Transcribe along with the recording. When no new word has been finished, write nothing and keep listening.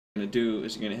Gonna do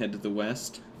is you're gonna head to the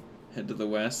west. Head to the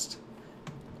west.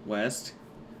 West.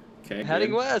 Okay. Heading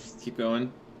good. west. Keep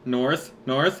going. North.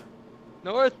 North.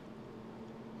 North.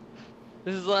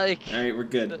 This is like. Alright, we're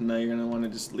good. Now you're gonna want to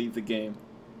just leave the game.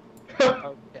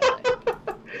 Okay.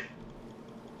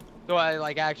 Do I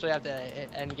like actually have to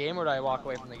end game, or do I walk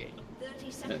away from the game?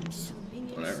 It's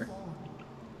whatever.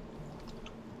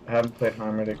 I haven't played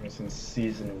Heimerdinger since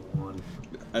season 1.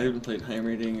 I haven't played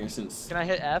Heimerdinger since. Can I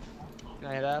hit F? Can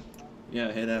I hit F?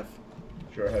 Yeah, hit F.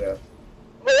 Sure, head F.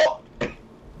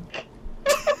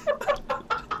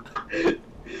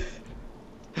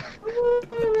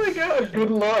 Oh my god, good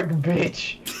luck,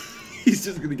 bitch! He's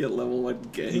just gonna get level 1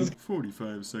 gang.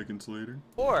 45 seconds later.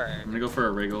 4. I'm gonna go for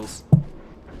a Wriggles.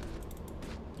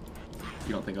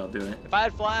 You don't think I'll do it? If I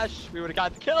had Flash, we would have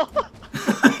got the kill.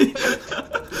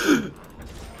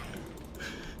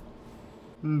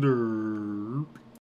 Derp.